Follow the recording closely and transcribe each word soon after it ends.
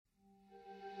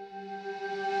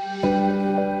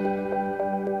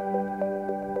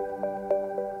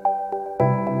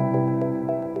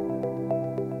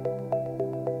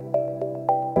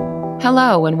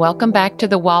Hello, and welcome back to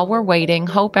the While We're Waiting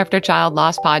Hope After Child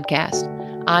Loss podcast.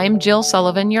 I'm Jill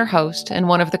Sullivan, your host, and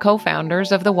one of the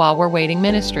co-founders of the While We're Waiting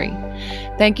ministry.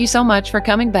 Thank you so much for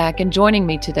coming back and joining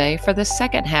me today for the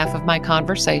second half of my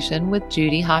conversation with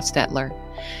Judy Hostetler.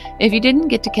 If you didn't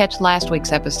get to catch last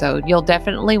week's episode, you'll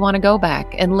definitely want to go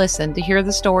back and listen to hear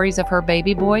the stories of her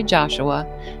baby boy, Joshua,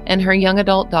 and her young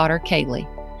adult daughter, Kaylee.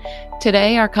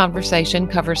 Today, our conversation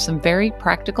covers some very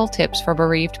practical tips for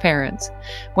bereaved parents,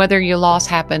 whether your loss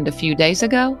happened a few days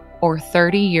ago or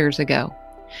 30 years ago.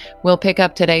 We'll pick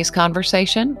up today's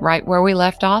conversation right where we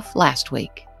left off last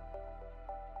week.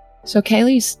 So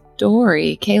Kaylee's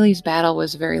battle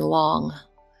was very long.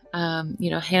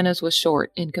 Hannah's was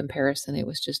short in comparison. It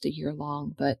was just a year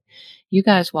long, but you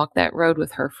guys walked that road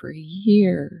with her for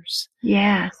years.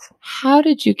 Yes. How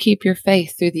did you keep your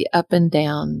faith through the up and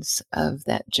downs of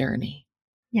that journey?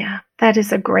 Yeah, that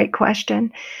is a great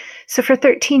question. So for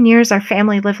 13 years, our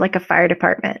family lived like a fire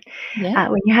department. Yeah.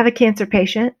 When you have a cancer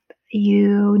patient,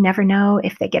 you never know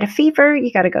if they get a fever,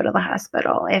 you got to go to the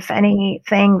hospital. If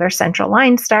anything, their central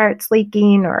line starts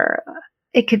leaking, or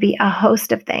it could be a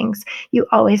host of things. You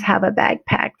always have a bag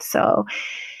packed. So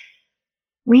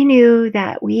we knew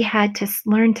that we had to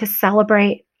learn to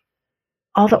celebrate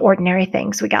all the ordinary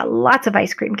things. We got lots of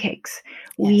ice cream cakes.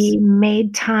 Yes. We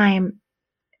made time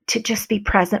to just be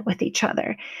present with each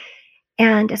other.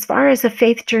 And as far as the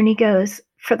faith journey goes,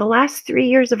 for the last 3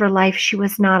 years of her life, she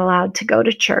was not allowed to go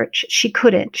to church. She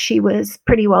couldn't. She was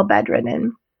pretty well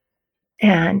bedridden.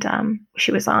 And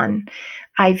she was on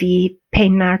IV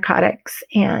pain narcotics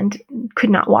and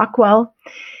could not walk well.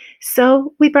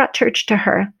 So we brought church to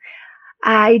her.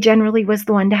 I generally was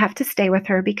the one to have to stay with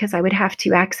her because I would have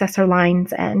to access her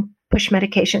lines and push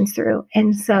medications through.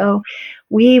 And so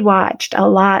we watched a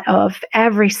lot of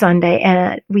every Sunday,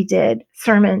 and we did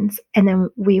sermons. And then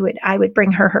I would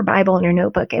bring her Bible and her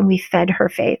notebook, and we fed her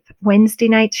faith. Wednesday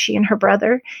nights, she and her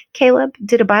brother, Caleb,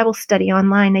 did a Bible study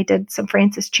online. They did some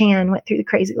Francis Chan, went through the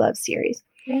Crazy Love series,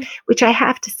 which I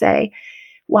have to say,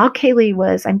 while Kaylee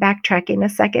was, I'm backtracking a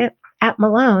second, at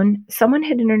Malone, someone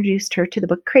had introduced her to the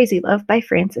book Crazy Love by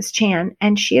Francis Chan,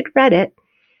 and she had read it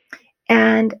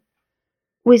and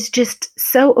was just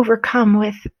so overcome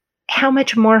with how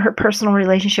much more her personal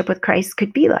relationship with Christ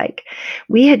could be like.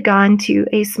 We had gone to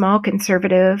a small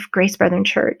conservative Grace Brethren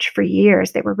church for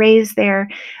years. They were raised there.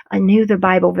 I knew the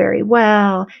Bible very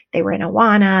well. They were in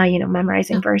Awana,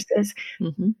 memorizing verses.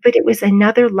 Mm-hmm. But it was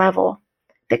another level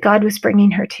that God was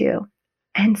bringing her to.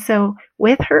 And so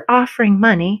with her offering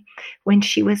money, when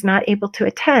she was not able to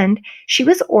attend, she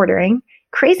was ordering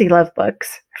Crazy Love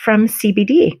books from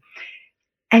CBD.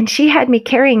 And she had me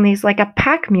carrying these like a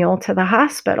pack mule to the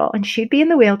hospital. And she'd be in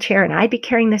the wheelchair and I'd be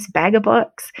carrying this bag of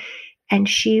books. And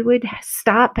she would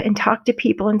stop and talk to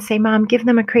people and say, "Mom, give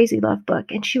them a Crazy Love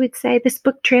book." And she would say, "This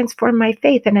book transformed my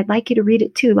faith and I'd like you to read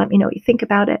it too. Let me know what you think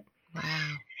about it." Wow.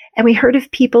 And we heard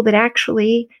of people that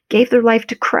actually gave their life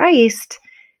to Christ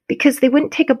because they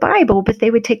wouldn't take a Bible, but they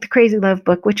would take the Crazy Love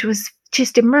book, which was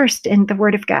just immersed in the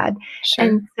Word of God. Sure.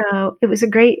 And so it was a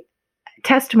great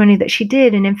testimony that she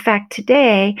did. And in fact,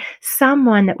 today,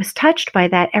 someone that was touched by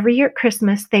that, every year at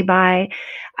Christmas, they buy,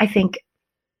 I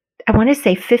want to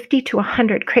say 50 to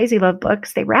 100 Crazy Love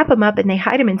books. They wrap them up and they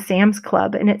hide them in Sam's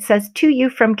Club. And it says, "To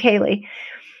you from Kaylee."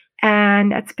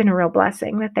 And that's been a real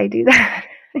blessing that they do that.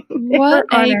 What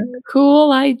a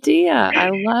cool idea. I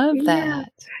love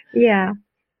that. Yeah.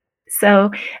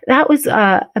 So that was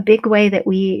a big way that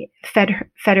we fed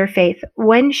her faith.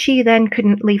 When she then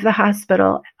couldn't leave the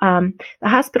hospital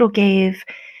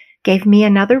gave me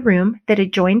another room that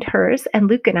adjoined hers, and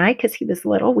Luke and I, because he was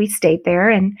little, we stayed there,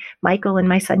 and Michael and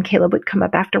my son Caleb would come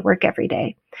up after work every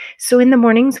day. So in the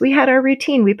mornings, we had our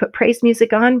routine. We put praise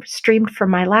music on, streamed from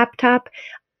my laptop.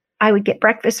 I would get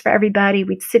breakfast for everybody.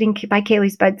 We'd sit by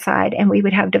Kaylee's bedside, and we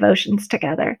would have devotions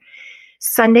together.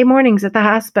 Sunday mornings at the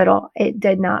hospital, it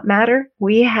did not matter.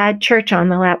 We had church on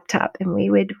the laptop, and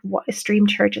we would stream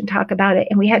church and talk about it.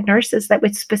 And we had nurses that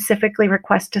would specifically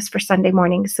request us for Sunday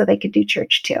mornings so they could do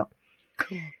church too.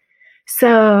 Cool.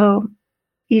 So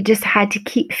you just had to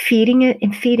keep feeding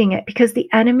it because the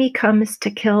enemy comes to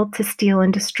kill, to steal,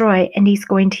 and destroy. And he's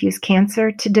going to use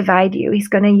cancer to divide you. He's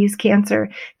going to use cancer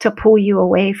to pull you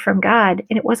away from God.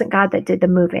 And it wasn't God that did the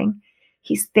moving.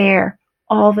 He's there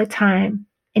all the time.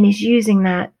 And he's using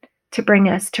that to bring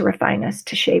us, to refine us,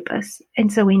 to shape us.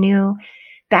 And so we knew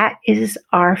that is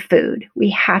our food. We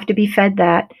have to be fed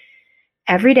that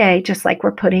every day, just like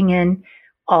we're putting in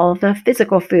all the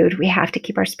physical food. We have to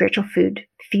keep our spiritual food,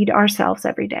 feed ourselves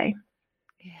every day.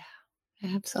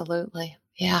 Yeah, absolutely.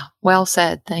 Yeah, well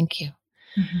said. Thank you.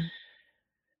 Mm-hmm.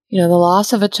 The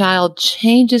loss of a child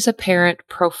changes a parent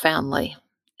profoundly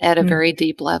at a very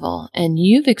deep level, and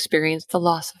you've experienced the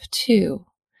loss of two.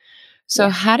 So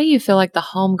Yes. how do you feel like the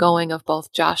homegoing of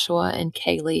both Joshua and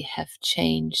Kaylee have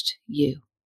changed you?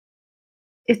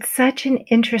 It's such an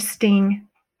interesting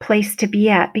place to be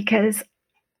at because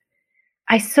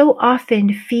I so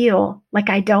often feel like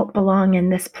I don't belong in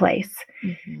this place.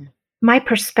 Mm-hmm. My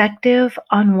perspective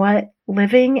on what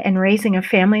living and raising a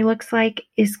family looks like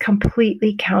is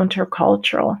completely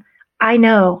countercultural. I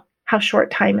know how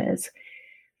short time is.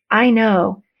 I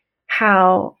know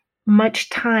how much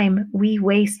time we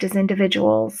waste as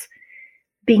individuals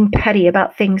being petty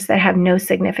about things that have no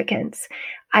significance.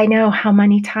 I know how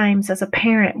many times as a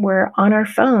parent we're on our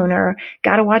phone or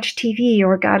got to watch TV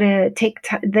or got to take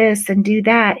this and do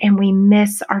that, and we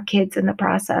miss our kids in the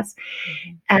process.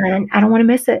 Mm-hmm. And I don't want to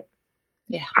miss it.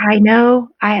 Yeah. I know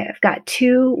I've got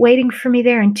two waiting for me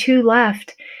there and two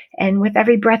left. And with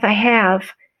every breath I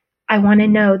have, I want to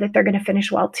know that they're going to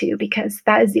finish well too, because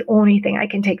that is the only thing I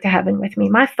can take to heaven with me.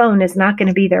 My phone is not going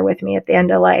to be there with me at the end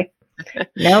of life.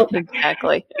 Nope.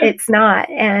 Exactly. It's not.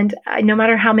 And no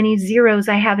matter how many zeros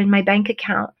I have in my bank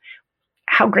account,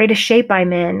 how great a shape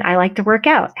I'm in, I like to work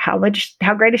out, how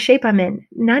great a shape I'm in,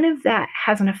 none of that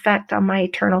has an effect on my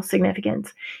eternal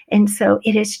significance. And so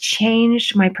it has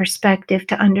changed my perspective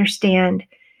to understand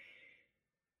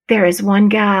there is one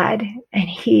God and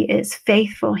he is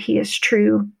faithful, he is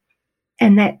true,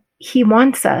 and that he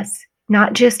wants us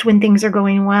not just when things are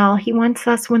going well, he wants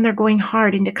us when they're going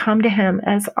hard, and to come to him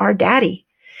as our daddy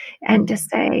and to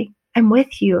say, I'm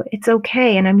with you. It's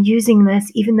okay. And I'm using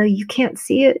this, even though you can't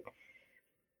see it,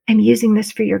 I'm using this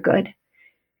for your good.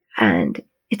 And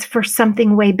it's for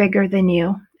something way bigger than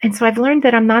you. And so I've learned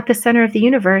that I'm not the center of the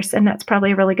universe, and that's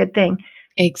probably a really good thing.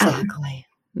 Exactly.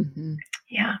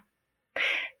 Yeah.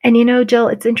 And Jill,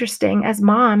 it's interesting. As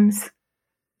moms,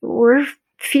 we're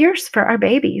fierce for our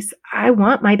babies. I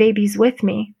want my babies with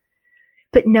me.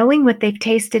 But knowing what they've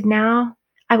tasted now,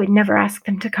 I would never ask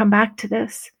them to come back to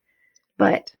this.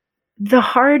 But the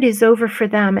hard is over for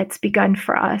them. It's begun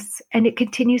for us. And it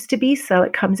continues to be so.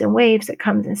 It comes in waves. It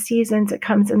comes in seasons. It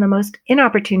comes in the most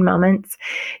inopportune moments.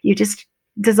 You just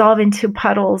dissolve into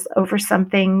puddles over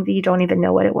something that you don't even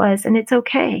know what it was. And it's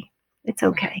okay. It's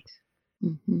okay. Right.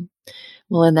 Mm-hmm.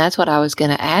 Well, and that's what I was going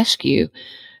to ask you,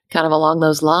 kind of along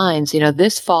those lines.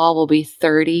 This fall will be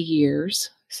 30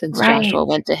 years since Joshua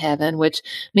went to heaven, which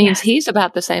means he's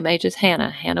about the same age as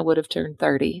Hannah. Hannah would have turned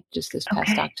 30 just this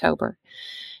past October.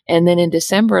 And then in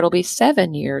December, it'll be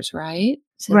 7 years, right?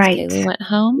 Since Kaylee went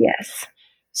home? Yes.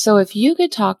 So if you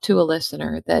could talk to a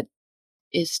listener that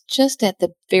is just at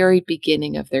the very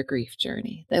beginning of their grief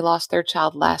journey, they lost their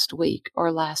child last week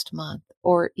or last month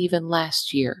or even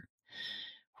last year,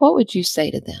 what would you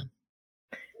say to them?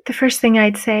 The first thing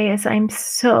I'd say is, I'm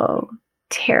so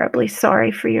terribly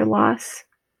sorry for your loss.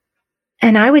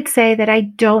 And I would say that I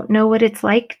don't know what it's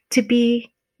like to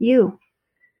be you.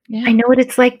 Yeah. I know what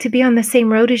it's like to be on the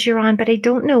same road as you're on, but I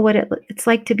don't know what it's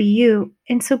like to be you.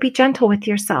 And so be gentle with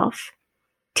yourself.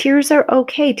 Tears are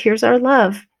okay. Tears are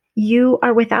love. You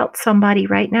are without somebody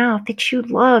right now that you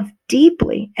love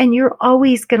deeply, and you're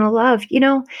always going to love.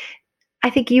 I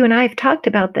think you and I have talked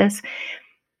about this.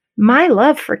 My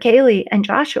love for Kaylee and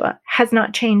Joshua has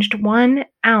not changed 1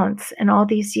 ounce in all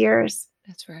these years.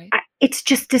 That's right. It's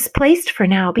just displaced for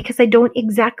now because I don't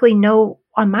exactly know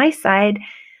on my side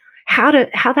how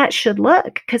that should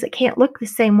look, because it can't look the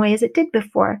same way as it did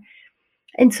before.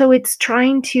 And so it's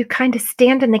trying to kind of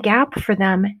stand in the gap for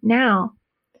them now.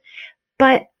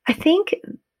 But I think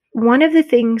one of the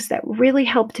things that really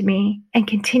helped me and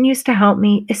continues to help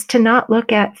me is to not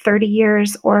look at 30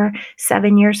 years or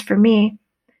 7 years for me.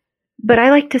 But I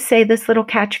like to say this little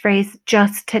catchphrase,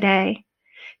 just today.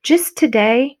 Just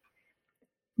today,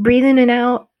 breathe in and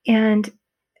out and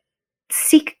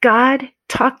seek God,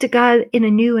 talk to God in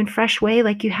a new and fresh way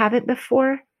like you haven't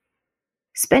before.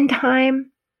 Spend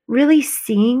time really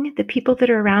seeing the people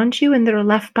that are around you and that are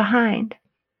left behind.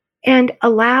 And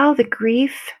allow the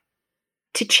grief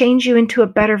to change you into a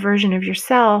better version of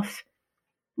yourself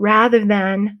rather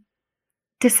than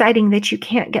deciding that you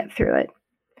can't get through it.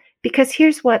 Because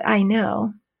here's what I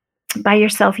know. By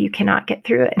yourself, you cannot get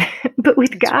through it. But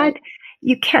with God,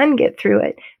 you can get through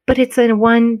it. But it's a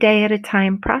 1 day at a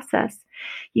time process.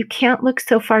 You can't look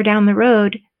so far down the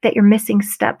road that you're missing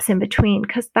steps in between,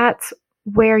 because that's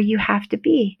where you have to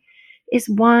be, is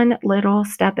one little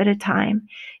step at a time.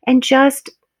 And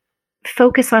just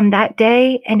focus on that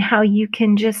day and how you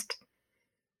can just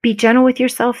be gentle with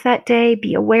yourself that day,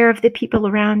 be aware of the people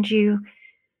around you,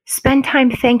 spend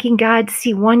time thanking God,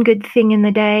 see one good thing in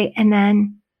the day, and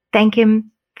then thank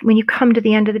him when you come to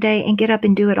the end of the day and get up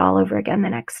and do it all over again the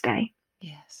next day.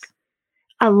 Yes.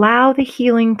 Allow the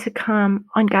healing to come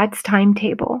on God's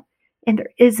timetable. And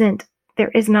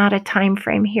there is not a time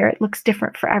frame here. It looks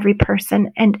different for every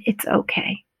person, and it's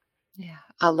okay. Yeah.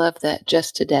 I love that.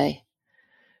 Just today.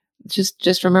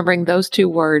 Just remembering those two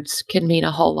words can mean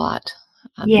a whole lot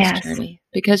on this Yes. journey,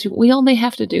 because we only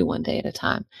have to do one day at a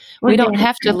time. One We day don't at a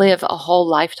have to time. live a whole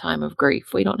lifetime of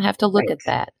grief. We don't have to look Right. at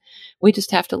that. We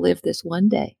just have to live this one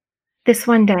day This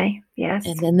one day. Yes.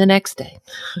 and then the next day.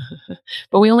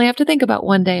 But we only have to think about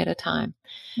one day at a time.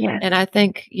 Yes. And I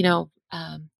think,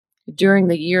 during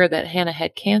the year that Hannah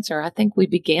had cancer, I think we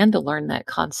began to learn that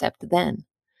concept then.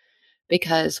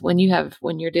 Because when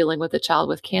you're dealing with a child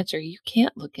with cancer, you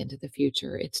can't look into the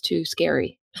future. It's too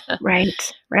scary.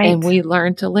 Right. And we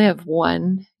learn to live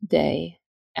one day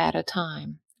at a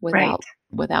time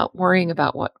without worrying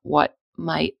about what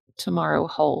might tomorrow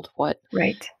hold.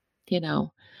 Right.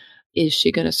 Is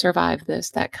she going to survive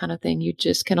this? That kind of thing. You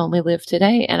just can only live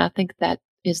today. And I think that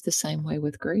is the same way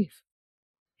with grief.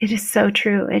 It is so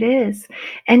true. It is.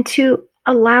 And to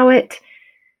allow it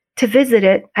to visit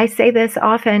it. I say this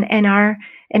often in our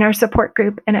support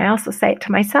group, and I also say it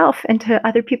to myself and to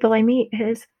other people I meet,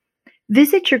 is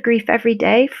visit your grief every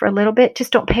day for a little bit.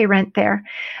 Just don't pay rent there.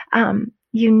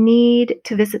 You need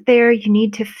to visit there. You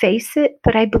need to face it.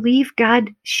 But I believe God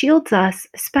shields us,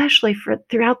 especially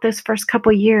throughout those first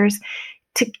couple years,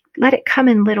 to let it come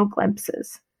in little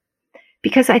glimpses.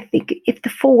 Because I think if the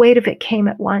full weight of it came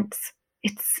at once,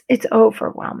 it's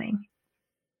overwhelming.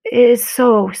 It is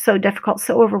so difficult,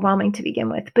 so overwhelming to begin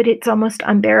with, but it's almost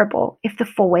unbearable if the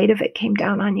full weight of it came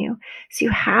down on you. So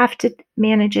you have to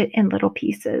manage it in little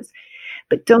pieces,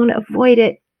 but don't avoid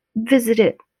it. Visit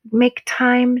it. Make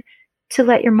time to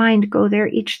let your mind go there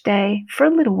each day for a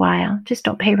little while. Just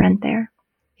don't pay rent there.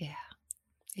 Yeah.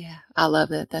 Yeah. I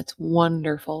love it. That's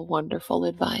wonderful, wonderful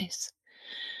advice.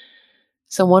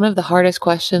 So one of the hardest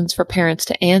questions for parents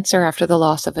to answer after the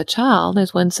loss of a child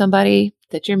is when somebody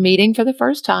that you're meeting for the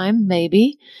first time,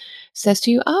 maybe, says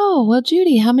to you, "Oh, well,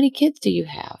 Judy, how many kids do you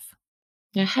have?"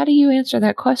 Now, how do you answer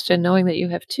that question knowing that you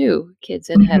have 2 kids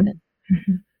in heaven?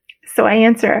 Mm-hmm. So I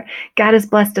answer, God has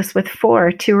blessed us with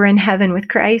 4. 2 are in heaven with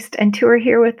Christ and 2 are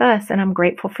here with us, and I'm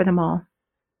grateful for them all.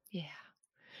 Yeah.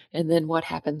 And then what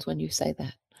happens when you say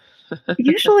that?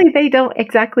 Usually they don't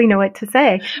exactly know what to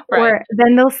say. Right. Or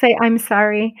then they'll say, I'm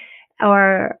sorry,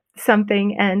 or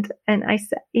something. And I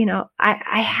said,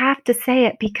 I have to say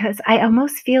it because I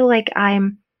almost feel like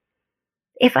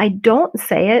if I don't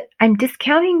say it, I'm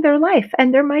discounting their life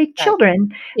and they're my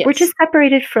children. Yes. We're just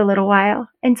separated for a little while.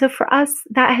 And so for us,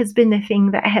 that has been the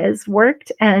thing that has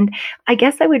worked. And I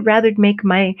guess I would rather make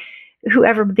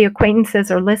whoever the acquaintance is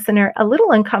or listener a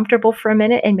little uncomfortable for a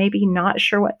minute and maybe not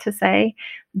sure what to say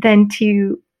than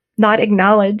to not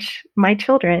acknowledge my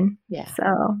children. Yeah.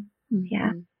 So,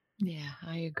 yeah. Yeah,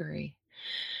 I agree.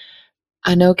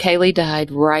 I know Kaylee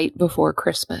died right before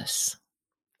Christmas.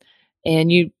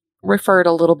 And you referred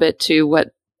a little bit to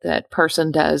what that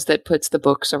person does that puts the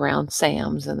books around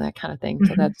Sam's and that kind of thing.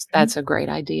 So that's a great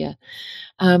idea.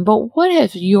 But what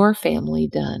has your family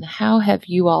done? How have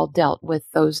you all dealt with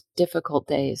those difficult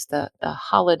days, the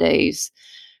holidays,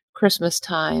 Christmas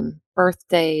time,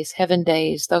 birthdays, heaven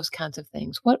days, those kinds of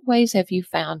things? What ways have you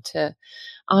found to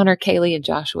honor Kaylee and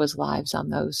Joshua's lives on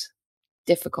those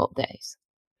difficult days?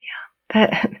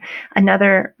 Yeah,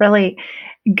 another really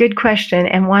good question,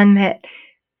 and one that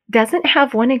doesn't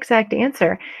have one exact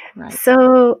answer. Right.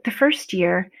 So the first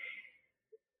year,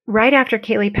 right after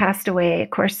Kaylee passed away, of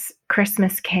course,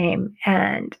 Christmas came,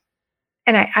 and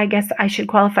I guess I should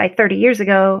qualify 30 years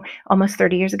ago, almost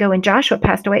 30 years ago, when Joshua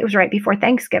passed away, it was right before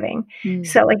Thanksgiving.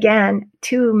 So again,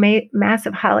 2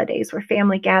 massive holidays where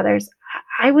family gathers.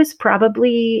 I was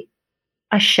probably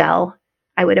a shell,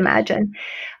 I would imagine.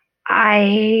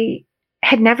 I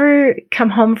had never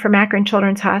come home from Akron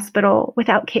Children's Hospital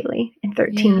without Kaylee in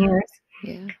 13 years.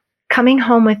 Yeah. Coming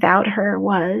home without her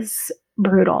was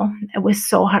brutal. It was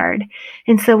so hard.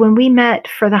 And so when we met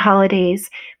for the holidays,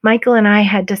 Michael and I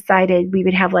had decided we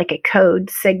would have like a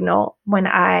code signal when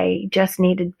I just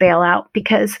needed bailout,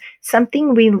 because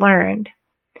something we learned,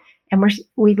 and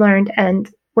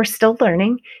we're still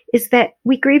learning, is that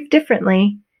we grieve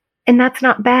differently. And that's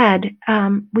not bad.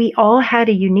 We all had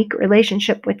a unique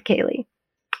relationship with Kaylee,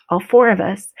 all 4 of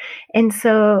us. And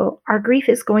so our grief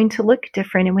is going to look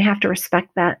different, and we have to respect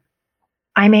that.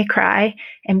 I may cry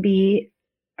and be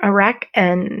a wreck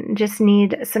and just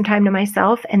need some time to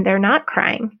myself, and they're not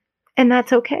crying, and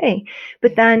that's okay.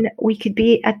 But then we could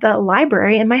be at the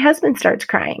library and my husband starts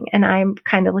crying, and I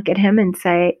kind of look at him and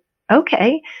say,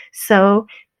 okay, so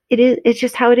it's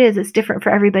just how it is. It's different for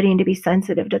everybody, and to be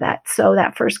sensitive to that. So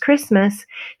that first Christmas,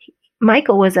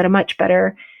 Michael was at a much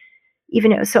better,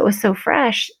 so it was so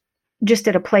fresh, just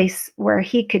at a place where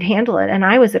he could handle it. And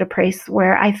I was at a place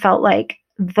where I felt like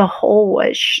the hole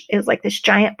it was like this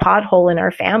giant pothole in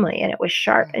our family, and it was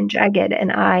sharp and jagged.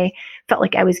 And I felt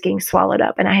like I was getting swallowed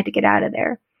up and I had to get out of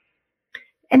there.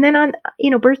 And then on,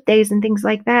 birthdays and things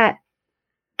like that,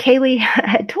 Kaylee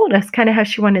had told us kind of how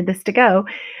she wanted this to go.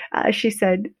 She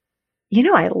said,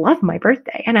 I love my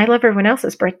birthday and I love everyone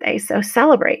else's birthday, so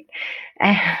celebrate.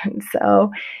 And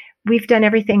so we've done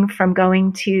everything from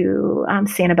going to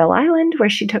Sanibel Island, where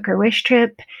she took her wish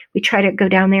trip. We try to go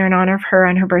down there and honor her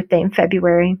on her birthday in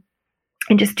February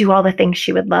and just do all the things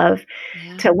she would love.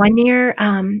 Yeah. To one year,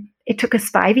 it took us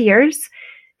 5 years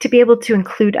to be able to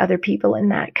include other people in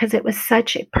that, because it was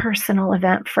such a personal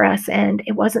event for us. And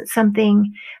it wasn't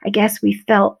something, I guess, we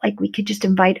felt like we could just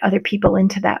invite other people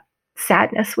into that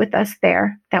sadness with us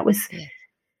there. That was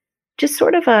just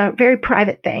sort of a very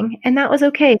private thing. And that was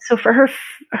okay. So for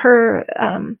her,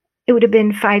 it would have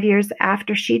been 5 years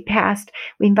after she'd passed.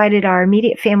 We invited our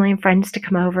immediate family and friends to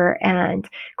come over, and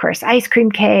of course, ice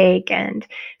cream cake and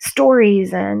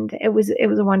stories. And it was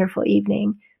a wonderful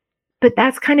evening. But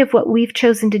that's kind of what we've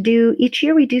chosen to do. Each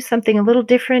year we do something a little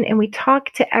different, and we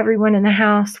talk to everyone in the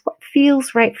house. What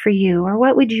feels right for you, or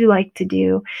what would you like to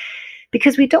do?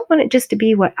 Because we don't want it just to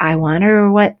be what I want,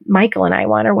 or what Michael and I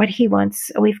want, or what he wants.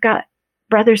 We've got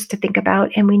brothers to think about,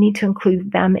 and we need to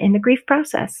include them in the grief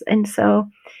process. And so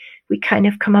we kind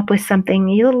of come up with something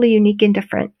a little unique and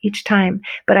different each time.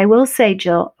 But I will say,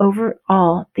 Jill,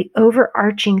 overall, the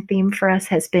overarching theme for us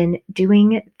has been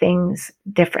doing things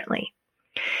differently.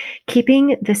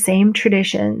 Keeping the same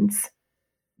traditions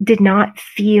did not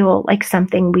feel like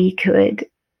something we could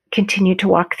continue to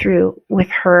walk through with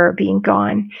her being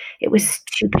gone. It was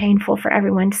too painful for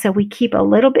everyone. So we keep a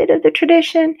little bit of the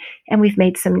tradition, and we've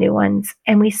made some new ones,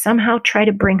 and we somehow try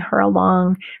to bring her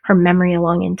memory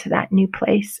along into that new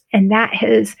place. And that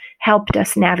has helped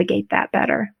us navigate that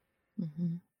better.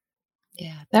 Mm-hmm.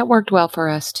 Yeah, that worked well for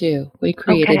us too. We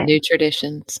created new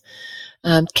traditions,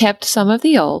 kept some of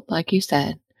the old, like you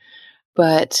said.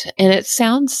 And it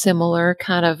sounds similar,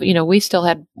 kind of, we still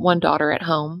had one daughter at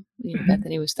home. Mm-hmm.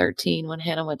 Bethany was 13 when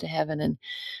Hannah went to heaven, and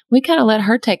we kind of let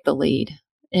her take the lead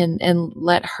and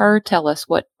let her tell us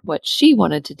what she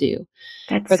wanted to do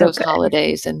for those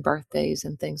holidays and birthdays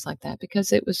and things like that,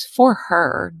 because it was for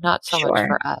her, not so much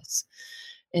for us.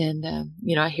 And,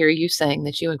 I hear you saying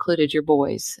that you included your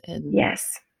boys. And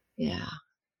yes. Yeah.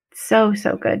 So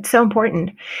good. So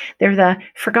important. They're the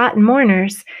forgotten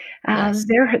mourners. Yes.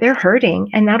 They're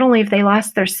hurting. And not only have they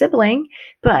lost their sibling,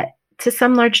 but to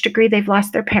some large degree, they've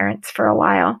lost their parents for a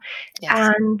while.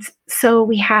 Yes. And so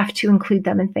we have to include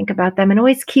them and think about them, and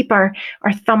always keep our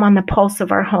thumb on the pulse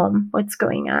of our home, what's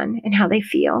going on and how they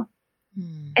feel,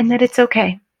 and that it's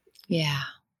okay. Yeah.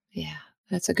 Yeah.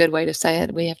 That's a good way to say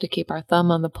it. We have to keep our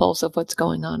thumb on the pulse of what's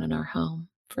going on in our home,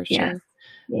 for sure.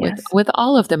 Yes. With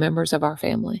all of the members of our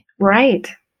family. Right.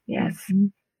 Yes. Mm-hmm.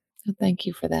 So thank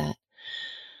you for that.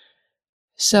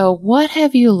 So what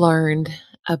have you learned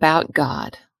about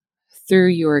God through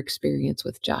your experience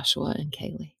with Joshua and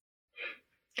Kaylee?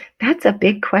 That's a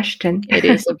big question. It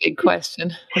is a big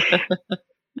question.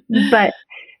 But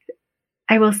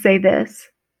I will say this.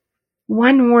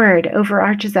 One word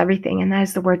overarches everything, and that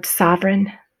is the word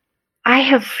sovereign. I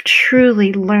have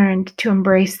truly learned to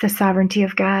embrace the sovereignty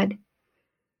of God.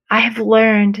 I have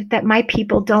learned that my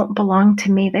people don't belong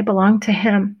to me. They belong to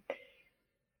Him.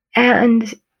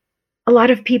 And a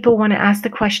lot of people want to ask the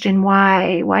question,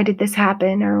 why? Why did this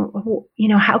happen? Or,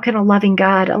 how can a loving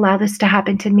God allow this to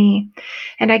happen to me?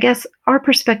 And I guess our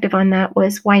perspective on that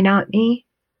was, why not me?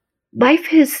 Life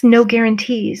has no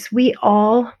guarantees. We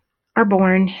all are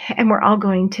born, and we're all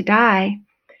going to die.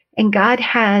 And God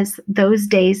has those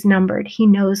days numbered. He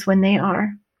knows when they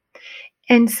are.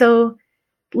 And so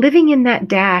living in that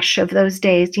dash of those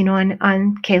days, on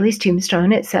Kaylee's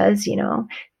tombstone, it says,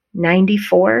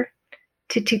 94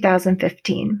 to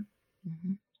 2015.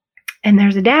 Mm-hmm. And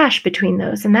there's a dash between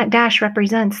those, and that dash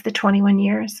represents the 21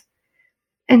 years.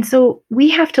 And so we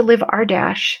have to live our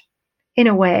dash in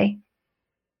a way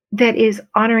that is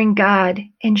honoring God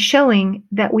and showing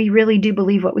that we really do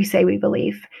believe what we say we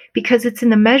believe. Because it's in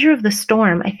the measure of the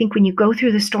storm, I think, when you go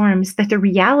through the storms, that the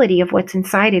reality of what's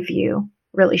inside of you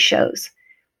really shows.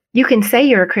 You can say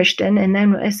you're a Christian, and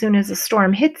then as soon as a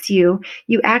storm hits you,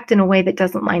 you act in a way that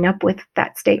doesn't line up with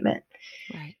that statement.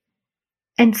 Right.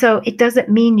 And so it doesn't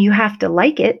mean you have to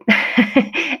like it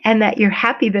and that you're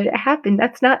happy that it happened.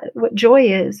 That's not what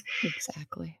joy is.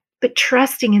 Exactly. But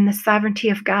trusting in the sovereignty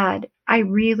of God, I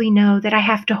really know that I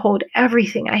have to hold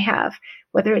everything I have,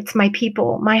 whether it's my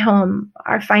people, my home,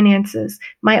 our finances,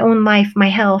 my own life, my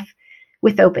health,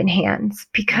 with open hands,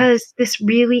 because this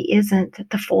really isn't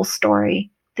the full story.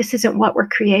 This isn't what we're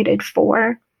created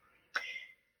for.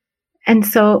 And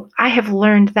so I have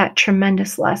learned that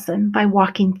tremendous lesson by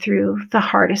walking through the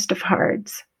hardest of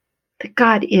hards, that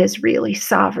God is really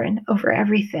sovereign over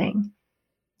everything.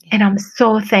 And I'm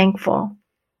so thankful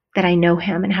that I know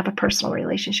him and have a personal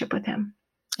relationship with him.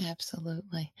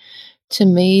 Absolutely. To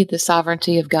me, the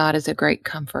sovereignty of God is a great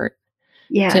comfort.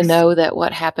 Yes. To know that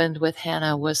what happened with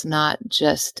Hannah was not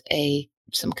just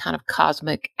some kind of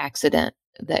cosmic accident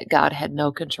that God had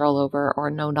no control over or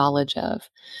no knowledge of.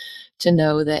 To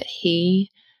know that he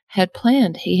had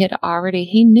planned,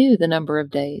 he knew the number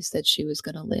of days that she was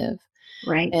going to live.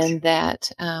 Right. And that,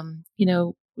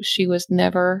 she was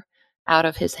never out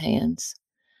of his hands.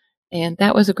 And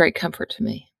that was a great comfort to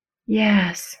me.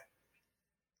 Yes.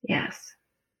 Yes.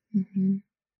 Mm-hmm.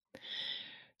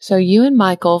 So you and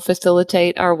Michael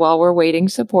facilitate our While We're Waiting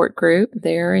support group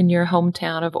there in your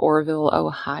hometown of Orrville,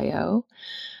 Ohio.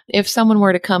 If someone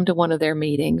were to come to one of their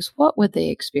meetings, what would they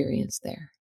experience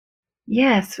there?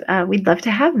 Yes, we'd love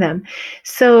to have them.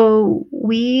 So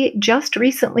we just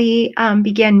recently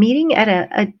began meeting at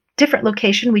a different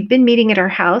location. We'd been meeting at our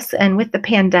house, and with the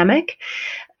pandemic,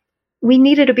 we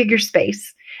needed a bigger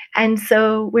space. And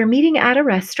so we're meeting at a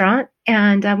restaurant,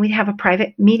 and we have a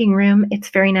private meeting room. It's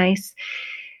very nice.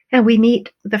 And we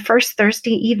meet the first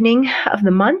Thursday evening of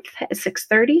the month at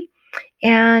 6:30.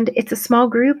 And it's a small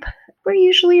group. We're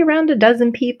usually around a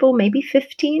dozen people, maybe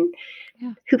 15,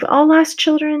 who've all lost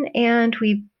children. And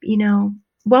we,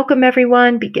 welcome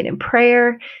everyone, begin in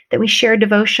prayer. Then we share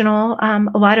devotional,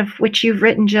 a lot of which you've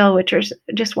written, Jill, which are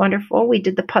just wonderful. We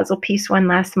did the puzzle piece one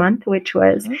last month, which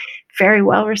was very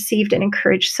well received and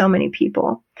encouraged so many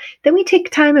people. Then we take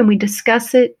time and we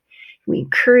discuss it. We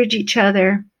encourage each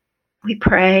other. We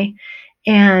pray.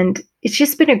 And it's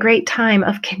just been a great time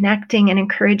of connecting and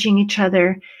encouraging each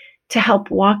other to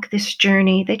help walk this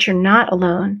journey, that you're not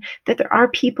alone, that there are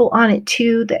people on it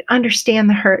too that understand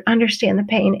the hurt, understand the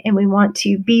pain, and we want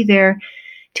to be there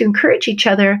to encourage each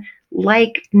other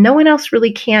like no one else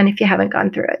really can if you haven't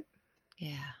gone through it.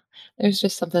 Yeah. There's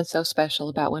just something so special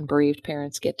about when bereaved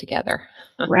parents get together.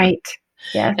 Right.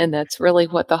 Yeah. And that's really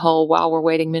what the whole While We're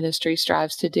Waiting ministry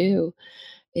strives to do,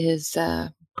 is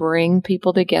bring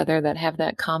people together that have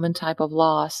that common type of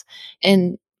loss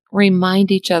and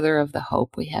remind each other of the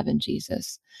hope we have in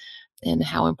Jesus and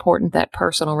how important that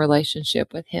personal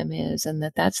relationship with him is, and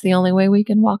that's the only way we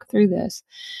can walk through this.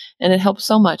 And it helps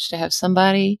so much to have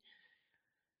somebody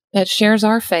that shares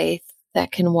our faith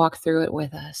that can walk through it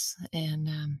with us. And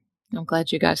I'm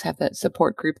glad you guys have that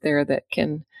support group there that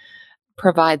can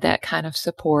provide that kind of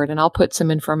support. And I'll put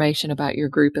some information about your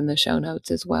group in the show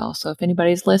notes as well. So if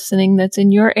anybody's listening that's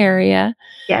in your area,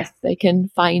 yes, they can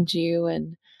find you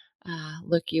and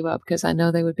look you up, because I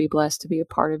know they would be blessed to be a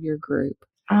part of your group.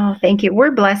 Oh, thank you. We're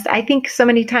blessed. I think so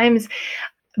many times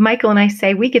Michael and I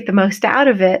say we get the most out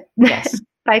of it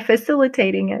by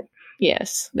facilitating it.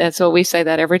 Yes, that's what we say,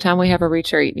 that every time we have a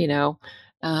retreat,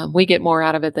 we get more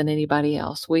out of it than anybody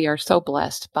else. We are so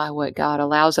blessed by what God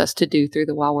allows us to do through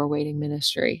the While We're Waiting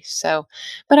ministry. So,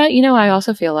 but I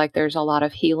also feel like there's a lot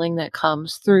of healing that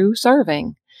comes through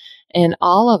serving, and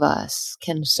all of us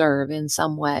can serve in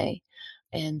some way.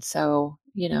 And so,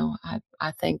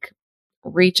 I think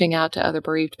reaching out to other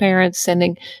bereaved parents,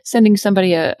 sending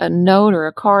somebody a note or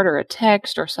a card or a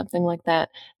text or something like that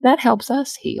helps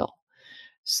us heal.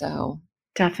 So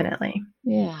definitely.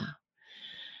 Yeah.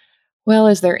 Well,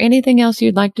 is there anything else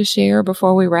you'd like to share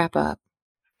before we wrap up?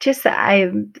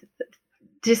 I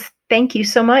thank you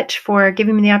so much for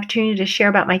giving me the opportunity to share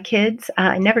about my kids.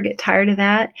 I never get tired of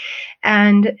that.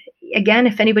 And again,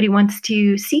 if anybody wants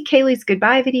to see Kaylee's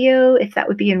goodbye video, if that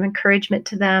would be an encouragement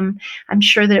to them, I'm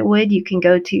sure that it would. You can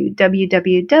go to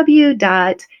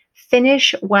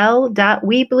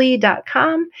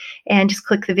www.finishwell.weebly.com and just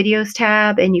click the videos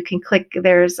tab, and you can click,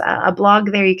 there's a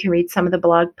blog there. You can read some of the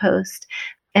blog posts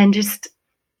and just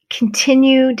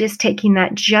continue just taking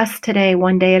that just today,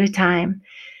 one day at a time,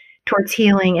 towards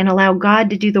healing, and allow God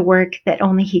to do the work that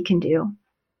only he can do.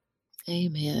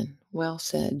 Amen. Well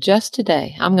said. Just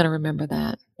today. I'm going to remember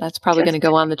that. That's probably going to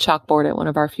go on the chalkboard at one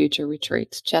of our future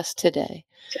retreats. Just today.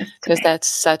 Because that's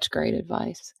such great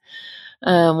advice.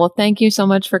 Well, thank you so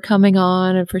much for coming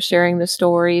on and for sharing the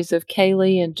stories of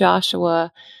Kaylee and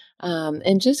Joshua,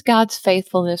 and just God's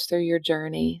faithfulness through your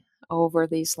journey over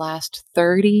these last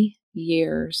 30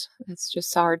 years. It's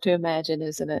just hard to imagine,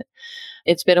 isn't it?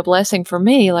 It's been a blessing for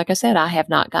me. Like I said, I have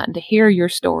not gotten to hear your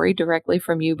story directly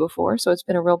from you before, so it's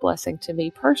been a real blessing to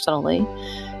me personally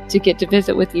to get to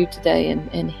visit with you today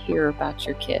and hear about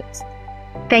your kids.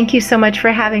 Thank you so much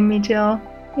for having me, Jill.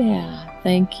 Yeah,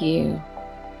 thank you.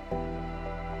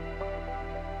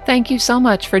 Thank you so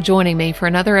much for joining me for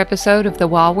another episode of the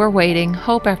While We're Waiting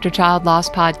Hope After Child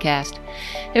Loss podcast.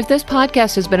 If this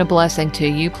podcast has been a blessing to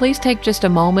you, please take just a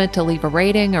moment to leave a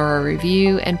rating or a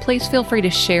review, and please feel free to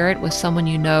share it with someone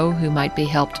you know who might be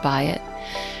helped by it.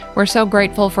 We're so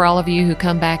grateful for all of you who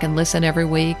come back and listen every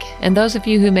week, and those of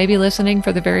you who may be listening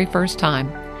for the very first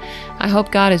time. I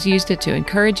hope God has used it to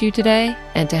encourage you today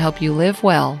and to help you live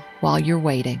well while you're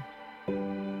waiting.